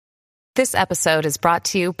This episode is brought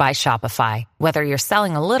to you by Shopify. Whether you're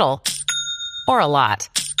selling a little or a lot,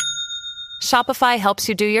 Shopify helps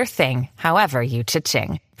you do your thing, however you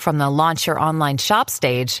cha-ching. From the launch your online shop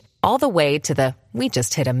stage, all the way to the we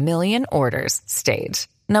just hit 1 million orders stage.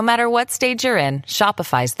 No matter what stage you're in,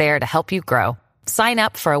 Shopify's there to help you grow. Sign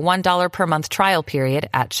up for a $1 per month trial period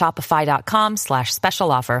at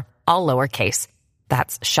shopify.com/special offer, all lowercase.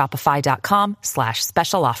 That's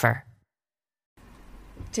shopify.com/special offer.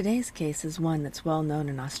 Today's case is one that's well known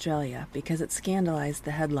in Australia because it scandalized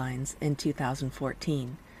the headlines in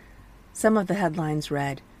 2014. Some of the headlines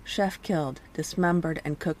read, "Chef killed, dismembered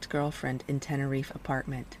and cooked girlfriend in Tenerife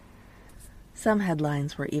apartment." Some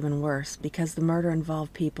headlines were even worse because the murder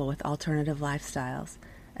involved people with alternative lifestyles,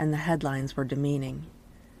 and the headlines were demeaning.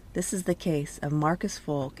 This is the case of Marcus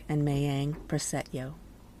Volke and Mayang Presetyo.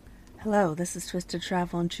 Hello, this is Twisted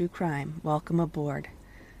Travel and True Crime. Welcome aboard.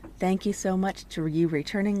 Thank you so much to you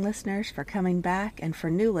returning listeners for coming back, and for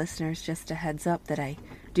new listeners, just a heads up that I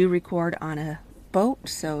do record on a boat,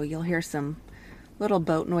 so you'll hear some little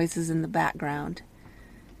boat noises in the background.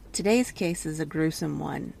 Today's case is a gruesome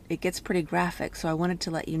one. It gets pretty graphic, so I wanted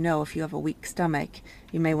to let you know if you have a weak stomach,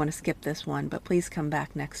 you may want to skip this one, but please come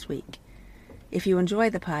back next week. If you enjoy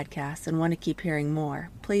the podcast and want to keep hearing more,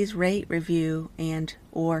 please rate, review, and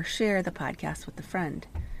or share the podcast with a friend.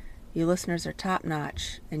 You listeners are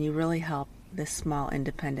top-notch, and you really help this small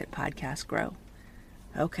independent podcast grow.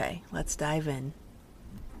 Okay, let's dive in.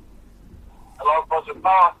 Hello,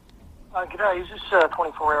 Presetyo. G'day, is this a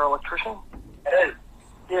 24-hour electrician? It is.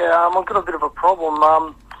 Yeah, I've got a bit of a problem.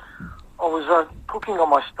 I was cooking on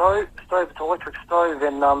my stove, it's an electric stove,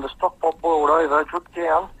 and the stockpot boiled over, dripped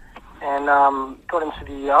down, and got into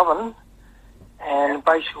the oven, and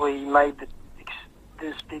basically made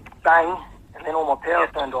this big bang, and then all my power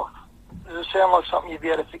turned off. Does it sound like something you'd be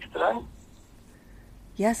able to fix today?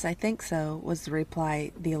 Yes, I think so, was the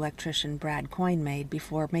reply the electrician Brad Coyne made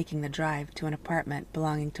before making the drive to an apartment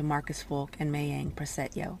belonging to Marcus Volke and Mayang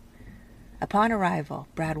Presetyo. Upon arrival,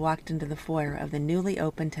 Brad walked into the foyer of the newly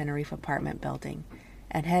opened Tenerife apartment building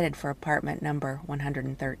and headed for apartment number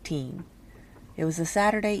 113. It was a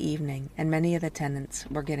Saturday evening, and many of the tenants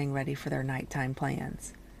were getting ready for their nighttime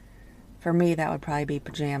plans. For me, that would probably be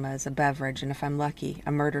pajamas, a beverage, and if I'm lucky,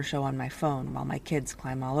 a murder show on my phone while my kids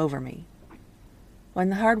climb all over me. When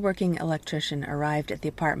the hard-working electrician arrived at the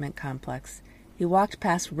apartment complex, he walked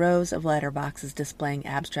past rows of letterboxes displaying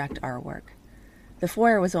abstract artwork. The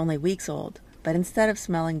foyer was only weeks old, but instead of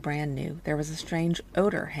smelling brand new, there was a strange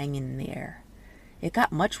odor hanging in the air. It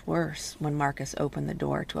got much worse when Marcus opened the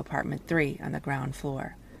door to apartment 3 on the ground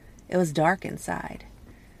floor. It was dark inside.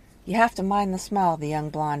 "You have to mind the smell," the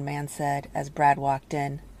young blonde man said as Brad walked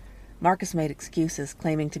in. Marcus made excuses,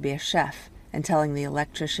 claiming to be a chef and telling the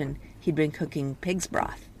electrician he'd been cooking pig's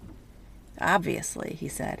broth. "Obviously," he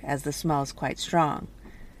said, "as the smell is quite strong."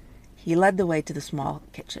 He led the way to the small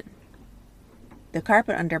kitchen. The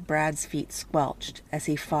carpet under Brad's feet squelched as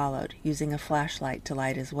he followed, using a flashlight to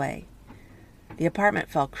light his way. The apartment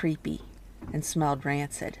felt creepy and smelled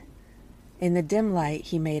rancid. In the dim light,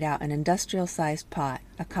 he made out an industrial-sized pot,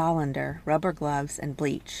 a colander, rubber gloves, and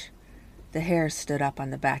bleach. The hairs stood up on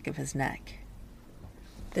the back of his neck.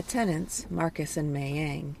 The tenants, Marcus and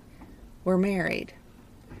Mayang, were married.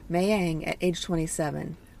 Mayang, at age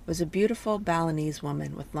 27, was a beautiful Balinese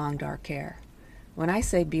woman with long dark hair. When I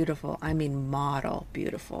say beautiful, I mean model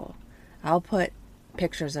beautiful. I'll put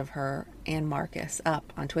pictures of her and Marcus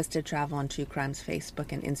up on Twisted Travel and True Crime's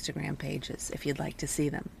Facebook and Instagram pages if you'd like to see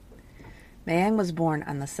them. Mayang was born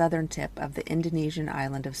on the southern tip of the Indonesian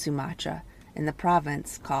island of Sumatra in the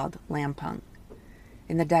province called Lampung.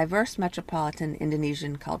 In the diverse metropolitan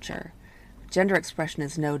Indonesian culture, gender expression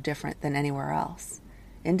is no different than anywhere else.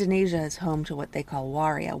 Indonesia is home to what they call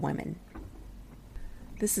waria women.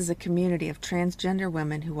 This is a community of transgender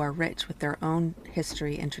women who are rich with their own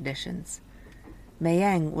history and traditions.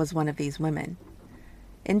 Mayang was one of these women.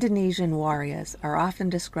 Indonesian warias are often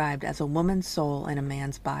described as a woman's soul in a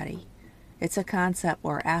man's body. It's a concept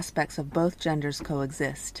where aspects of both genders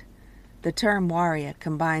coexist. The term waria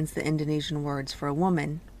combines the Indonesian words for a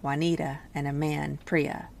woman, wanita, and a man,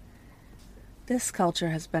 pria. This culture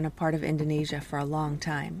has been a part of Indonesia for a long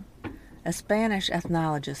time. A Spanish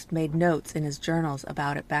ethnologist made notes in his journals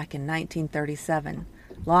about it back in 1937,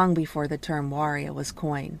 long before the term waria was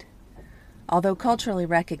coined. Although culturally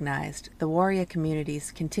recognized, the waria communities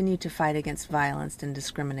continue to fight against violence and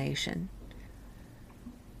discrimination.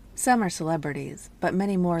 Some are celebrities, but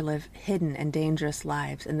many more live hidden and dangerous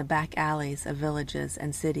lives in the back alleys of villages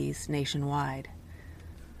and cities nationwide.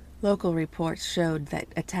 Local reports showed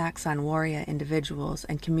that attacks on waria individuals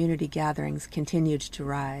and community gatherings continued to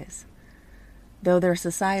rise. Though their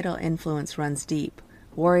societal influence runs deep,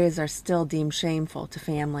 warriors are still deemed shameful to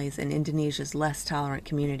families in Indonesia's less tolerant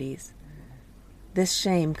communities. This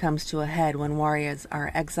shame comes to a head when warriors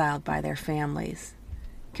are exiled by their families,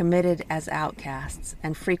 committed as outcasts,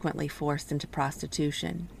 and frequently forced into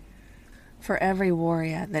prostitution. For every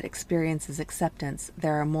warrior that experiences acceptance,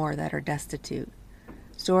 there are more that are destitute.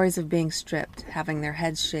 Stories of being stripped, having their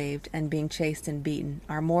heads shaved, and being chased and beaten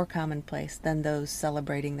are more commonplace than those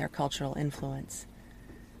celebrating their cultural influence.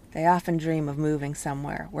 They often dream of moving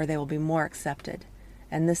somewhere where they will be more accepted,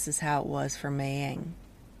 and this is how it was for Mayang.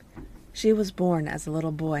 She was born as a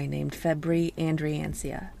little boy named Febri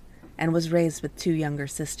Andriancia, and was raised with 2 younger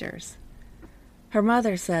sisters. Her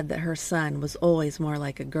mother said that her son was always more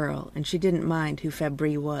like a girl, and she didn't mind who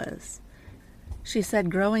Febri was. She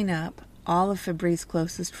said growing up, all of Febri's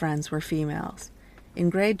closest friends were females. In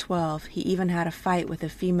grade 12, he even had a fight with a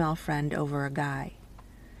female friend over a guy.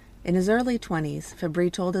 In his early 20s,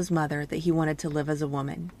 Febri told his mother that he wanted to live as a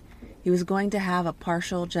woman. He was going to have a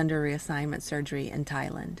partial gender reassignment surgery in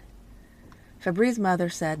Thailand. Febri's mother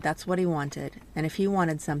said that's what he wanted, and if he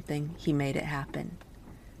wanted something, he made it happen.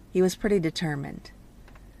 He was pretty determined.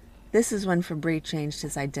 This is when Febri changed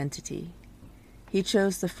his identity. He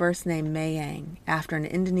chose the first name Mayang after an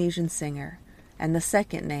Indonesian singer, and the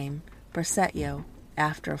second name, Presetyo,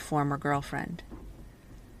 after a former girlfriend.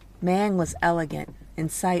 Mayang was elegant,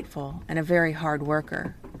 insightful, and a very hard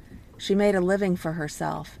worker. She made a living for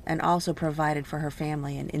herself and also provided for her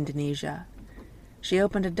family in Indonesia. She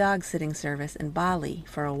opened a dog-sitting service in Bali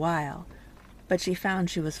for a while, but she found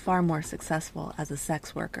she was far more successful as a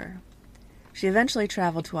sex worker. She eventually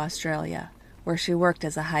traveled to Australia, where she worked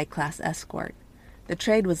as a high-class escort. The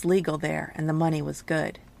trade was legal there, and the money was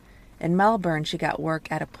good. In Melbourne, she got work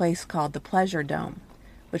at a place called the Pleasure Dome,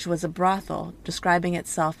 which was a brothel describing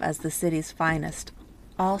itself as the city's finest,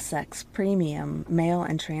 all-sex, premium, male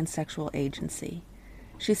and transsexual agency.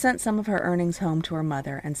 She sent some of her earnings home to her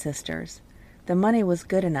mother and sisters. The money was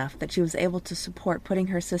good enough that she was able to support putting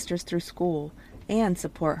her sisters through school and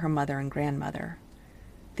support her mother and grandmother.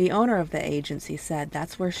 The owner of the agency said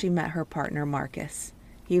that's where she met her partner Marcus.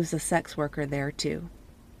 He was a sex worker there too.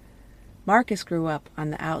 Marcus grew up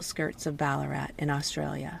on the outskirts of Ballarat in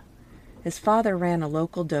Australia. His father ran a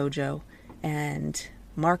local dojo, and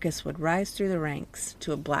Marcus would rise through the ranks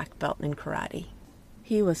to a black belt in karate.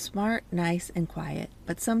 He was smart, nice, and quiet,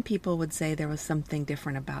 but some people would say there was something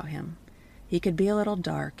different about him. He could be a little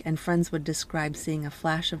dark, and friends would describe seeing a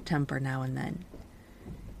flash of temper now and then.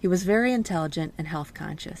 He was very intelligent and health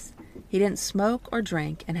conscious. He didn't smoke or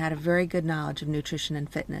drink and had a very good knowledge of nutrition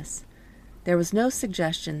and fitness. There was no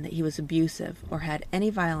suggestion that he was abusive or had any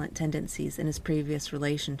violent tendencies in his previous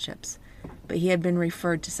relationships, but he had been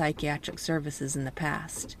referred to psychiatric services in the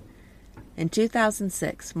past. In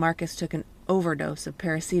 2006, Marcus took an overdose of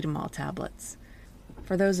paracetamol tablets.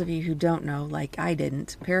 For those of you who don't know, like I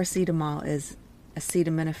didn't, paracetamol is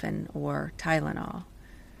acetaminophen or Tylenol.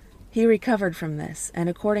 He recovered from this, and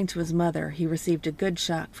according to his mother, he received a good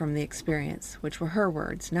shock from the experience, which were her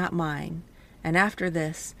words, not mine, and after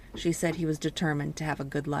this, she said he was determined to have a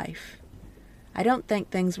good life. I don't think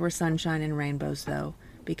things were sunshine and rainbows, though,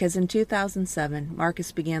 because in 2007,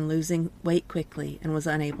 Marcus began losing weight quickly and was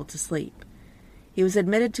unable to sleep. He was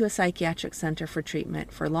admitted to a psychiatric center for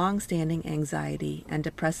treatment for long-standing anxiety and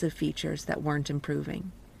depressive features that weren't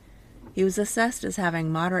improving. He was assessed as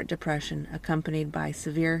having moderate depression accompanied by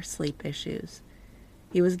severe sleep issues.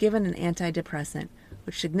 He was given an antidepressant,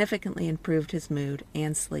 which significantly improved his mood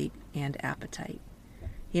and sleep and appetite.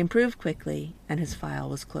 He improved quickly, and his file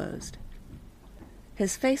was closed.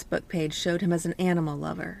 His Facebook page showed him as an animal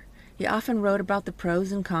lover. He often wrote about the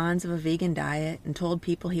pros and cons of a vegan diet and told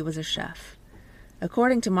people he was a chef.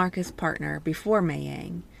 According to Marcus' partner before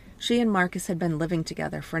Mayang, she and Marcus had been living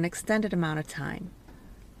together for an extended amount of time.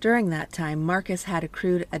 During that time, Marcus had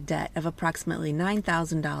accrued a debt of approximately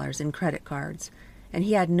 $9,000 in credit cards, and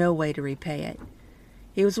he had no way to repay it.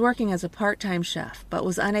 He was working as a part-time chef, but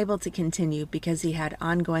was unable to continue because he had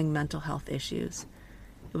ongoing mental health issues.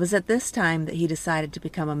 It was at this time that he decided to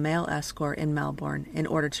become a male escort in Melbourne in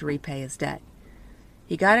order to repay his debt.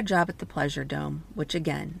 He got a job at the Pleasure Dome, which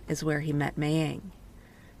again is where he met Mayang.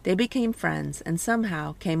 They became friends and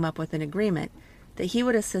somehow came up with an agreement that he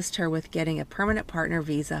would assist her with getting a permanent partner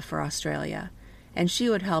visa for Australia, and she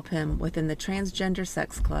would help him within the transgender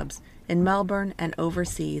sex clubs in Melbourne and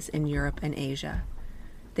overseas in Europe and Asia.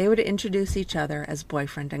 They would introduce each other as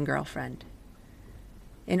boyfriend and girlfriend.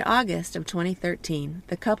 In August of 2013,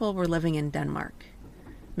 the couple were living in Denmark.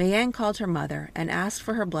 Mayang called her mother and asked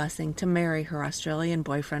for her blessing to marry her Australian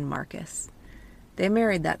boyfriend Marcus. They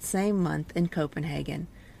married that same month in Copenhagen,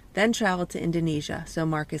 then traveled to Indonesia so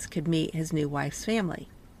Marcus could meet his new wife's family.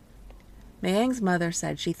 Mayang's mother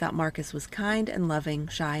said she thought Marcus was kind and loving,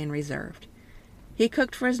 shy and reserved. He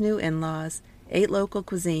cooked for his new in-laws, ate local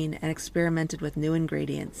cuisine, and experimented with new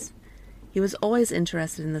ingredients. He was always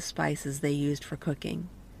interested in the spices they used for cooking.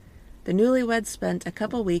 The newlyweds spent a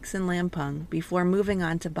couple weeks in Lampung before moving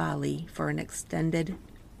on to Bali for an extended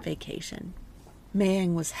vacation.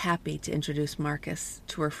 Mayang was happy to introduce Marcus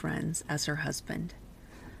to her friends as her husband.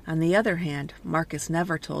 On the other hand, Marcus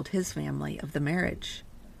never told his family of the marriage.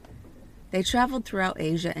 They traveled throughout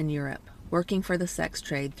Asia and Europe, working for the sex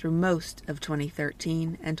trade through most of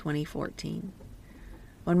 2013 and 2014.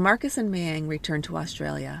 When Marcus and Mayang returned to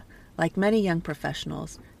Australia, like many young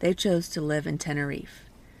professionals, they chose to live in Tenerife.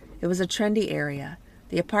 It was a trendy area.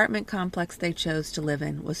 The apartment complex they chose to live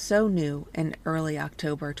in was so new in early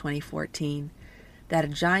October 2014 that a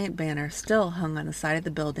giant banner still hung on the side of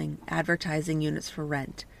the building advertising units for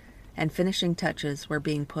rent, and finishing touches were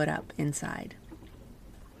being put up inside.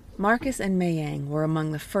 Marcus and Mayang were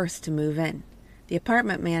among the first to move in. The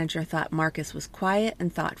apartment manager thought Marcus was quiet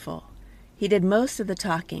and thoughtful. He did most of the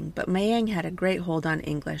talking, but Mayang had a great hold on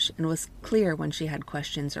English and was clear when she had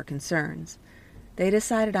questions or concerns. They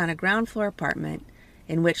decided on a ground floor apartment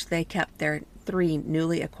in which they kept their 3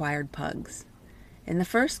 newly acquired pugs. In the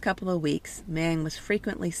first couple of weeks, Mayang was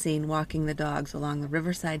frequently seen walking the dogs along the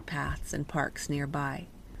riverside paths and parks nearby.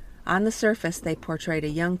 On the surface, they portrayed a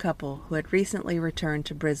young couple who had recently returned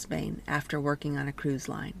to Brisbane after working on a cruise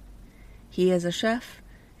line. He as a chef,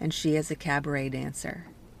 and she as a cabaret dancer.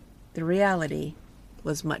 The reality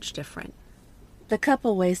was much different. The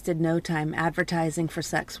couple wasted no time advertising for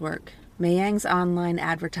sex work. Mayang's online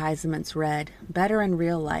advertisements read, "Better in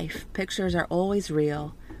real life, pictures are always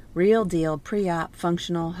real deal, pre-op,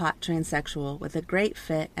 functional, hot transsexual with a great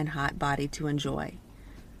fit and hot body to enjoy."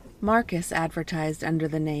 Marcus advertised under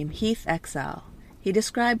the name Heath XL. He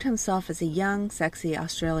described himself as a young, sexy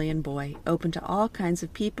Australian boy, open to all kinds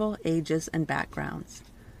of people, ages, and backgrounds.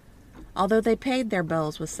 Although they paid their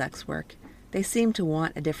bills with sex work, they seemed to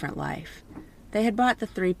want a different life. They had bought the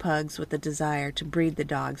 3 pugs with the desire to breed the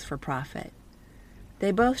dogs for profit.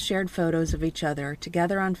 They both shared photos of each other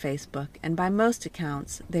together on Facebook, and by most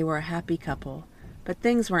accounts, they were a happy couple, but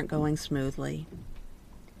things weren't going smoothly.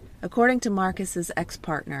 According to Marcus's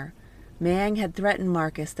ex-partner, Mayang had threatened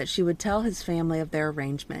Marcus that she would tell his family of their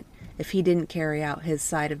arrangement if he didn't carry out his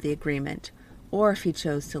side of the agreement, or if he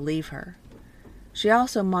chose to leave her. She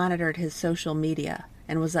also monitored his social media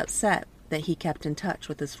and was upset that he kept in touch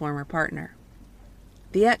with his former partner.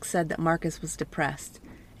 The ex said that Marcus was depressed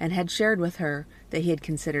and had shared with her that he had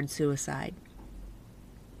considered suicide.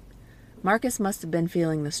 Marcus must have been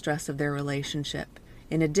feeling the stress of their relationship,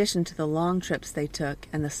 in addition to the long trips they took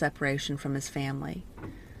and the separation from his family.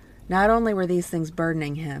 Not only were these things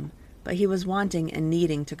burdening him, but he was wanting and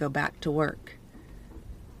needing to go back to work.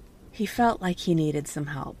 He felt like he needed some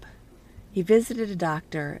help. He visited a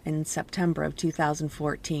doctor in September of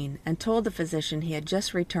 2014 and told the physician he had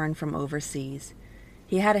just returned from overseas.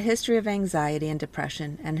 He had a history of anxiety and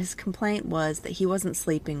depression, and his complaint was that he wasn't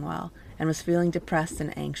sleeping well and was feeling depressed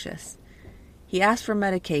and anxious. He asked for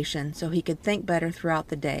medication so he could think better throughout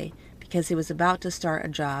the day because he was about to start a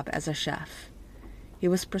job as a chef. He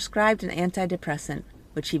was prescribed an antidepressant,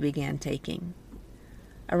 which he began taking.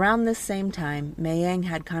 Around this same time, Mayang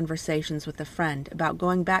had conversations with a friend about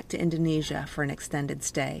going back to Indonesia for an extended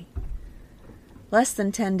stay. Less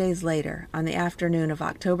than 10 days later, on the afternoon of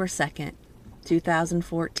October 2nd,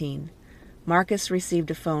 2014, Marcus received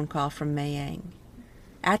a phone call from Mayang.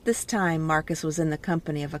 At this time, Marcus was in the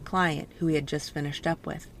company of a client who he had just finished up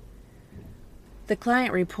with. The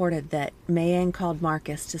client reported that Mayang called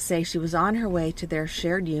Marcus to say she was on her way to their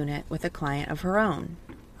shared unit with a client of her own.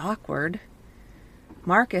 Awkward.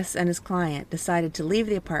 Marcus and his client decided to leave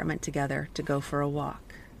the apartment together to go for a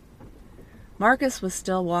walk. Marcus was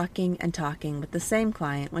still walking and talking with the same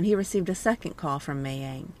client when he received a second call from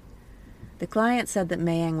Mayang. The client said that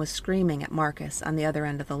Mayang was screaming at Marcus on the other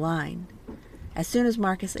end of the line. As soon as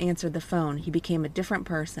Marcus answered the phone, he became a different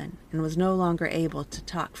person and was no longer able to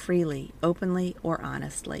talk freely, openly, or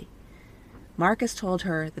honestly. Marcus told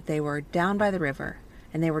her that they were down by the river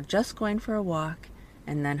and they were just going for a walk,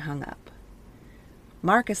 and then hung up.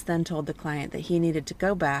 Marcus then told the client that he needed to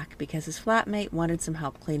go back because his flatmate wanted some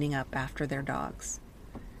help cleaning up after their dogs.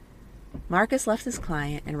 Marcus left his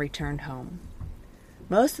client and returned home.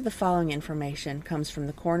 Most of the following information comes from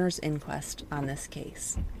the coroner's inquest on this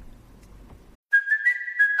case.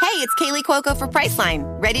 Hey, it's Kaylee Cuoco for Priceline.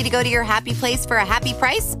 Ready to go to your happy place for a happy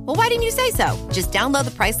price? Well, why didn't you say so? Just download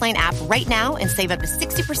the Priceline app right now and save up to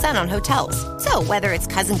 60% on hotels. So whether it's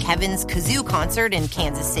Cousin Kevin's Kazoo Concert in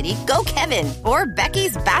Kansas City, go Kevin, or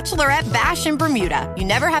Becky's Bachelorette Bash in Bermuda, you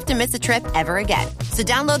never have to miss a trip ever again. So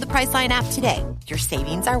download the Priceline app today. Your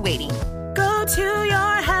savings are waiting. Go to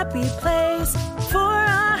your happy place for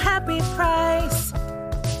a happy price.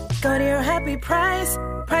 Go to your happy price,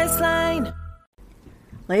 Priceline.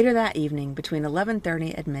 Later that evening, between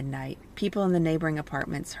 11:30 and midnight, people in the neighboring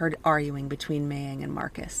apartments heard arguing between Mayang and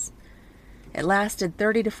Marcus. It lasted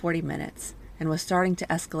 30 to 40 minutes and was starting to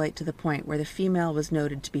escalate to the point where the female was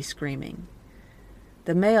noted to be screaming.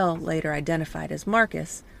 The male, later identified as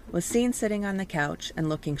Marcus, was seen sitting on the couch and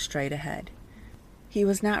looking straight ahead. He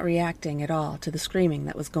was not reacting at all to the screaming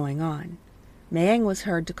that was going on. Mayang was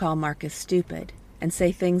heard to call Marcus stupid and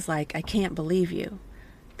say things like, "I can't believe you."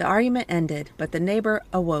 The argument ended, but the neighbor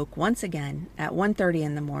awoke once again at 1:30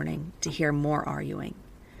 in the morning to hear more arguing.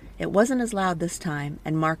 It wasn't as loud this time,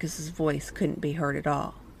 and Marcus's voice couldn't be heard at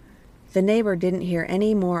all. The neighbor didn't hear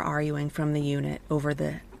any more arguing from the unit over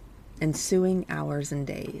the ensuing hours and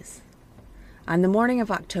days. On the morning of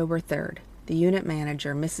October 3rd, the unit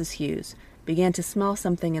manager, Mrs. Hughes, began to smell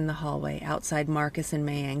something in the hallway outside Marcus and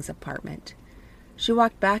Mayang's apartment. She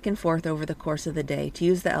walked back and forth over the course of the day to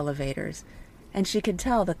use the elevators, and she could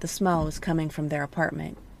tell that the smell was coming from their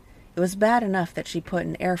apartment. It was bad enough that she put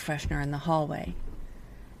an air freshener in the hallway.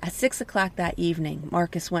 At 6 o'clock that evening,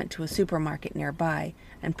 Marcus went to a supermarket nearby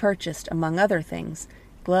and purchased, among other things,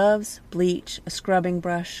 gloves, bleach, a scrubbing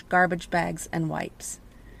brush, garbage bags, and wipes.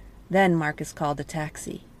 Then Marcus called a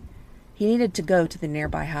taxi. He needed to go to the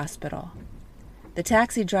nearby hospital. The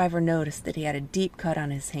taxi driver noticed that he had a deep cut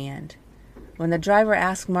on his hand. When the driver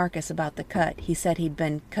asked Marcus about the cut, he said he'd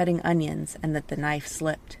been cutting onions and that the knife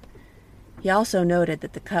slipped. He also noted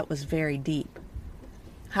that the cut was very deep.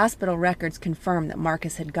 Hospital records confirmed that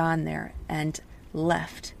Marcus had gone there and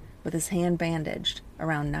left with his hand bandaged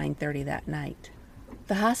around 9:30 that night.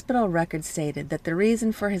 The hospital record stated that the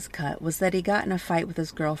reason for his cut was that he got in a fight with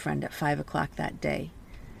his girlfriend at 5 o'clock that day.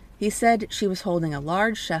 He said she was holding a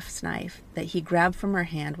large chef's knife that he grabbed from her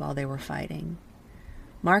hand while they were fighting.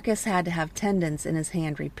 Marcus had to have tendons in his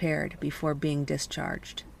hand repaired before being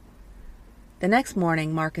discharged. The next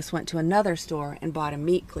morning, Marcus went to another store and bought a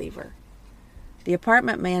meat cleaver. The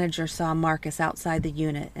apartment manager saw Marcus outside the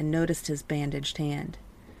unit and noticed his bandaged hand.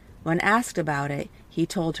 When asked about it, he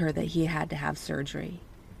told her that he had to have surgery.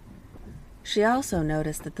 She also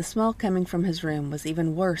noticed that the smell coming from his room was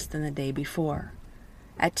even worse than the day before.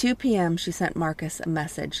 At 2 p.m., she sent Marcus a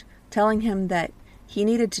message telling him that he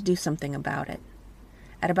needed to do something about it.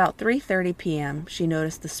 At about 3:30 p.m., she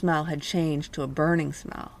noticed the smell had changed to a burning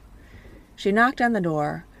smell. She knocked on the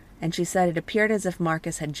door, and she said it appeared as if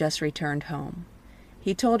Marcus had just returned home.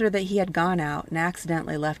 He told her that he had gone out and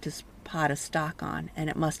accidentally left his pot of stock on,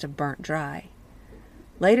 and it must have burnt dry.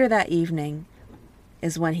 Later that evening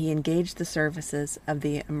is when he engaged the services of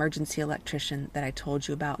the emergency electrician that I told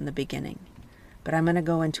you about in the beginning, but I'm going to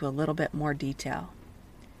go into a little bit more detail.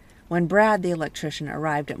 When Brad, the electrician,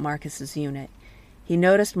 arrived at Marcus's unit, he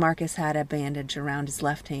noticed Marcus had a bandage around his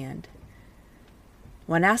left hand.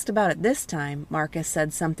 When asked about it this time, Marcus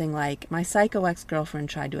said something like, "My psycho ex-girlfriend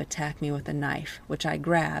tried to attack me with a knife, which I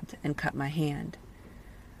grabbed and cut my hand."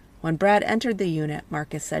 When Brad entered the unit,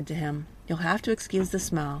 Marcus said to him, "You'll have to excuse the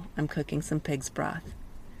smell. I'm cooking some pig's broth."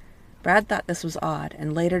 Brad thought this was odd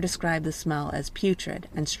and later described the smell as putrid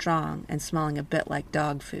and strong and smelling a bit like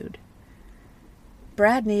dog food.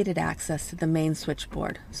 Brad needed access to the main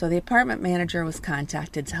switchboard, so the apartment manager was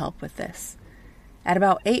contacted to help with this. At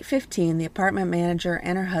about 8:15, the apartment manager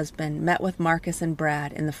and her husband met with Marcus and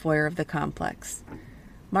Brad in the foyer of the complex.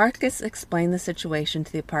 Marcus explained the situation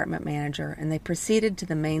to the apartment manager, and they proceeded to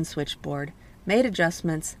the main switchboard, made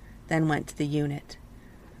adjustments, then went to the unit.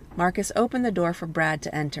 Marcus opened the door for Brad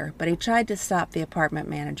to enter, but he tried to stop the apartment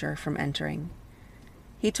manager from entering.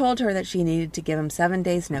 He told her that she needed to give him 7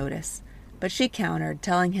 days' notice, but she countered,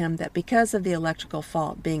 telling him that because of the electrical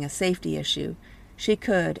fault being a safety issue, she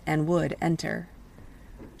could and would enter.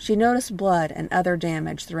 She noticed blood and other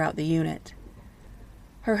damage throughout the unit.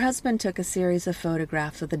 Her husband took a series of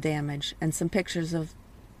photographs of the damage and some pictures of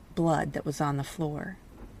blood that was on the floor.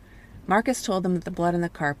 Marcus told them that the blood on the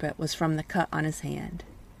carpet was from the cut on his hand.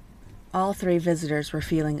 All 3 visitors were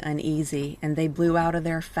feeling uneasy, and they blew out of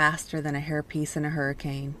there faster than a hairpiece in a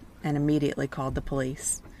hurricane and immediately called the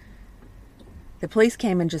police. The police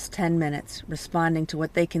came in just 10 minutes, responding to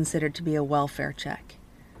what they considered to be a welfare check.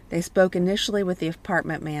 They spoke initially with the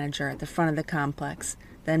apartment manager at the front of the complex,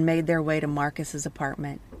 then made their way to Marcus's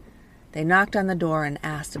apartment. They knocked on the door and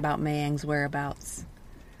asked about Mayang's whereabouts.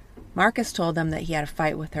 Marcus told them that he had a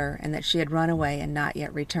fight with her and that she had run away and not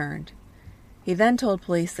yet returned. He then told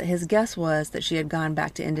police that his guess was that she had gone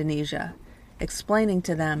back to Indonesia, explaining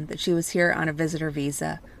to them that she was here on a visitor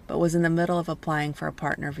visa but was in the middle of applying for a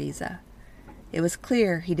partner visa. It was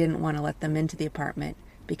clear he didn't want to let them into the apartment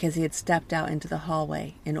because he had stepped out into the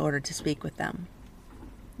hallway in order to speak with them.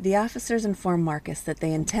 The officers informed Marcus that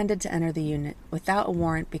they intended to enter the unit without a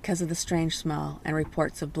warrant because of the strange smell and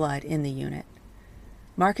reports of blood in the unit.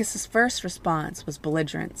 Marcus's first response was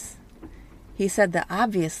belligerence. He said that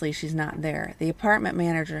obviously she's not there. The apartment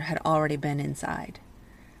manager had already been inside.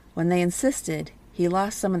 When they insisted, he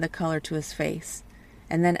lost some of the color to his face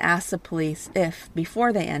and then asked the police if,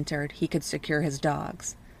 before they entered, he could secure his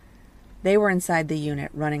dogs. They were inside the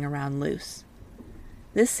unit running around loose.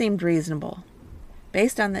 This seemed reasonable,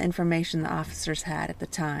 based on the information the officers had at the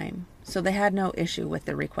time, so they had no issue with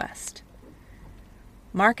the request.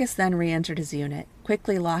 Marcus then re-entered his unit,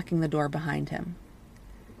 quickly locking the door behind him.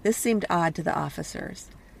 This seemed odd to the officers.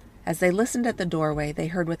 As they listened at the doorway, they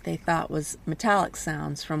heard what they thought was metallic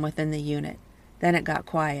sounds from within the unit. Then it got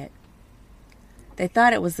quiet. They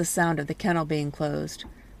thought it was the sound of the kennel being closed,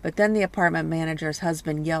 but then the apartment manager's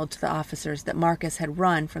husband yelled to the officers that Marcus had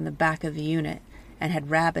run from the back of the unit and had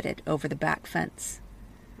rabbited over the back fence.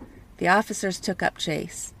 The officers took up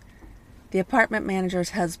chase. The apartment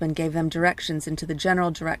manager's husband gave them directions into the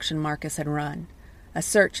general direction Marcus had run. A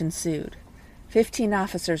search ensued. 15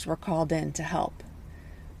 officers were called in to help.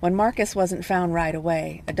 When Marcus wasn't found right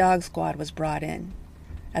away, a dog squad was brought in.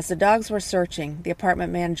 As the dogs were searching, the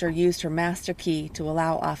apartment manager used her master key to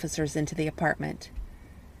allow officers into the apartment.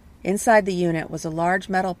 Inside the unit was a large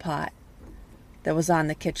metal pot that was on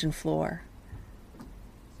the kitchen floor.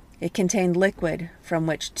 It contained liquid from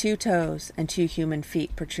which 2 toes and 2 human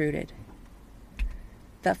feet protruded.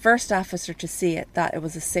 The first officer to see it thought it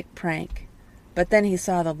was a sick prank, but then he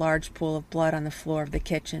saw the large pool of blood on the floor of the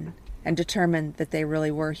kitchen and determined that they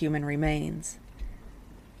really were human remains.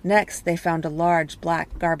 Next, they found a large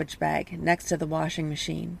black garbage bag next to the washing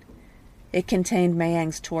machine. It contained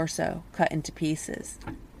Mayang's torso, cut into pieces.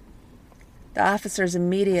 The officers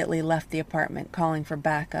immediately left the apartment, calling for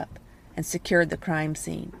backup, and secured the crime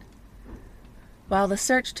scene. While the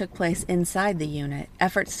search took place inside the unit,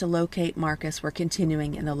 efforts to locate Marcus were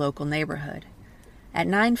continuing in the local neighborhood. At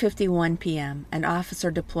 9:51 p.m., an officer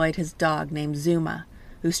deployed his dog named Zuma,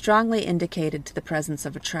 who strongly indicated to the presence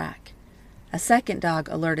of a track. A second dog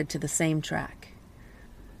alerted to the same track.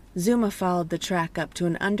 Zuma followed the track up to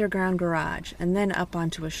an underground garage and then up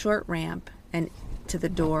onto a short ramp and to the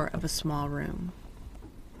door of a small room.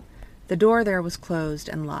 The door there was closed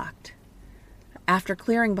and locked. After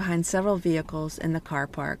clearing behind several vehicles in the car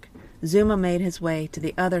park, Zuma made his way to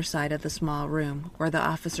the other side of the small room, where the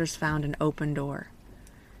officers found an open door.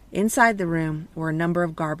 Inside the room were a number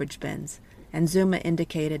of garbage bins, and Zuma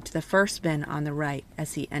indicated to the first bin on the right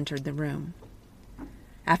as he entered the room.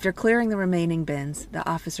 After clearing the remaining bins, the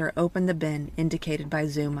officer opened the bin indicated by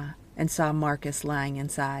Zuma and saw Marcus lying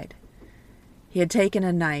inside. He had taken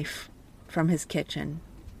a knife from his kitchen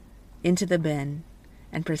into the bin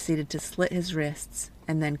and proceeded to slit his wrists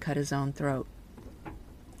and then cut his own throat.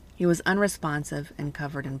 He was unresponsive and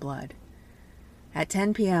covered in blood. At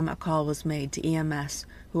 10 p.m., a call was made to EMS,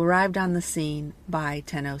 who arrived on the scene by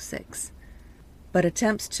 10:06. But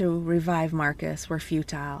attempts to revive Marcus were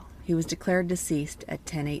futile. He was declared deceased at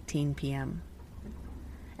 10:18 p.m.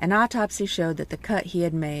 An autopsy showed that the cut he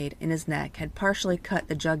had made in his neck had partially cut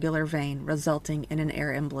the jugular vein, resulting in an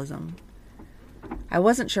air embolism. I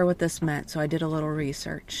wasn't sure what this meant, so I did a little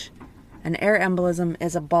research. An air embolism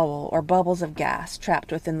is a bubble or bubbles of gas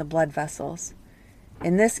trapped within the blood vessels.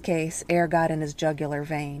 In this case, air got in his jugular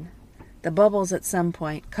vein. The bubbles at some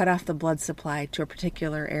point cut off the blood supply to a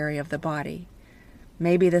particular area of the body.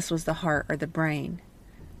 Maybe this was the heart or the brain.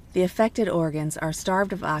 The affected organs are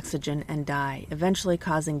starved of oxygen and die, eventually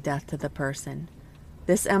causing death to the person.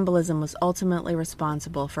 This embolism was ultimately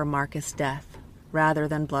responsible for Marcus' death, rather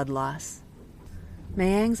than blood loss.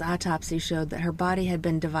 Mayang's autopsy showed that her body had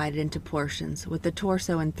been divided into portions, with the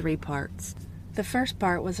torso in 3 parts. The first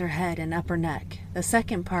part was her head and upper neck. The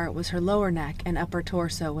second part was her lower neck and upper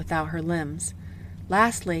torso without her limbs.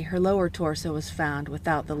 Lastly, her lower torso was found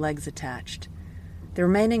without the legs attached. The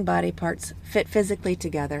remaining body parts fit physically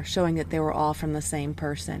together, showing that they were all from the same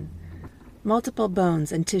person. Multiple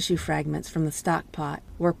bones and tissue fragments from the stockpot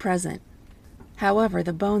were present. However,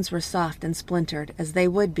 the bones were soft and splintered, as they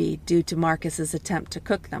would be due to Marcus's attempt to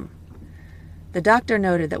cook them. The doctor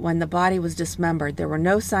noted that when the body was dismembered, there were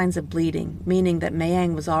no signs of bleeding, meaning that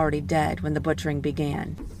Mayang was already dead when the butchering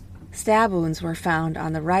began. Stab wounds were found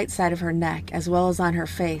on the right side of her neck as well as on her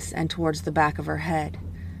face and towards the back of her head.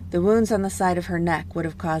 The wounds on the side of her neck would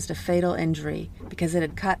have caused a fatal injury because it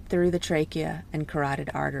had cut through the trachea and carotid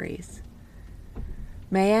arteries.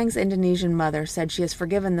 Mayang's Indonesian mother said she has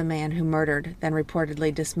forgiven the man who murdered, then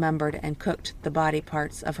reportedly dismembered and cooked the body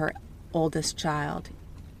parts of her oldest child.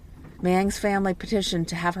 Mayang's family petitioned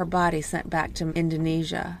to have her body sent back to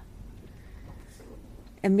Indonesia.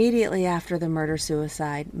 Immediately after the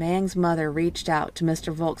murder-suicide, Mayang's mother reached out to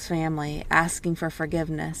Mr. Volke's family asking for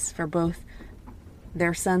forgiveness for both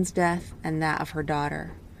their son's death and that of her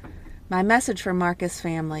daughter. My message for Marcus'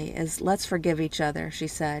 family is, let's forgive each other, she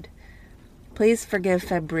said. Please forgive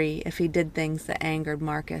Fabri if he did things that angered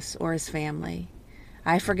Marcus or his family.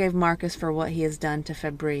 I forgive Marcus for what he has done to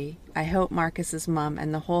Fabri. I hope Marcus's mom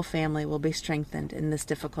and the whole family will be strengthened in this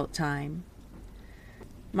difficult time.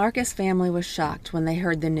 Marcus' family was shocked when they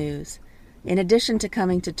heard the news. In addition to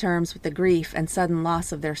coming to terms with the grief and sudden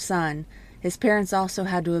loss of their son, his parents also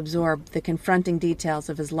had to absorb the confronting details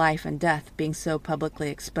of his life and death being so publicly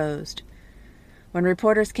exposed. When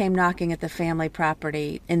reporters came knocking at the family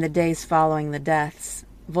property in the days following the deaths,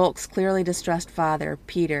 Volke's clearly distressed father,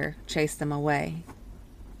 Peter, chased them away.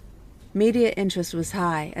 Media interest was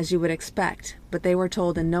high, as you would expect, but they were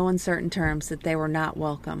told in no uncertain terms that they were not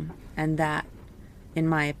welcome, and that, in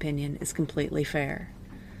my opinion, is completely fair.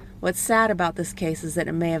 What's sad about this case is that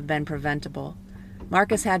it may have been preventable.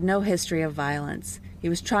 Marcus had no history of violence. He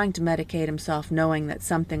was trying to medicate himself knowing that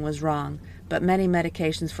something was wrong, but many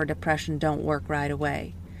medications for depression don't work right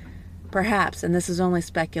away. Perhaps, and this is only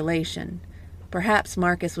speculation, perhaps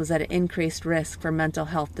Marcus was at an increased risk for mental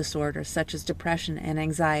health disorders such as depression and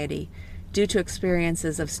anxiety due to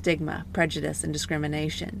experiences of stigma, prejudice, and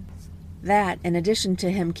discrimination. That, in addition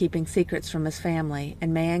to him keeping secrets from his family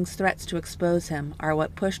and Mayang's threats to expose him, are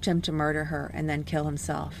what pushed him to murder her and then kill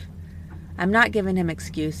himself. I'm not giving him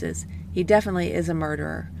excuses. He definitely is a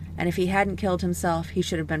murderer, and if he hadn't killed himself, he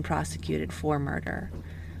should have been prosecuted for murder.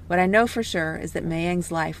 What I know for sure is that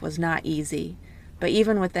Mayang's life was not easy, but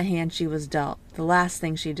even with the hand she was dealt, the last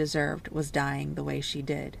thing she deserved was dying the way she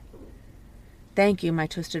did. Thank you, my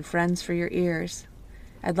twisted friends, for your ears.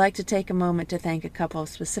 I'd like to take a moment to thank a couple of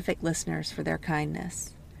specific listeners for their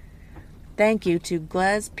kindness. Thank you to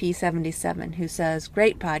Glez P77, who says,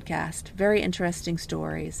 great podcast, very interesting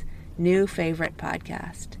stories, new favorite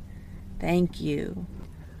podcast. Thank you.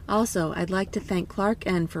 Also, I'd like to thank Clark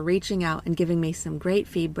N. for reaching out and giving me some great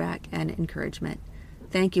feedback and encouragement.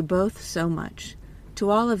 Thank you both so much. To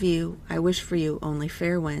all of you, I wish for you only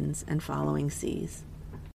fair winds and following seas.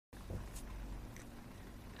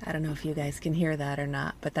 I don't know if you guys can hear that or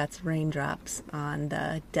not, but that's raindrops on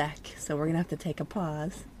the deck, so we're going to have to take a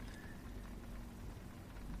pause.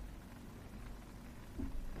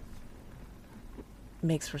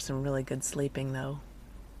 Makes for some really good sleeping, though.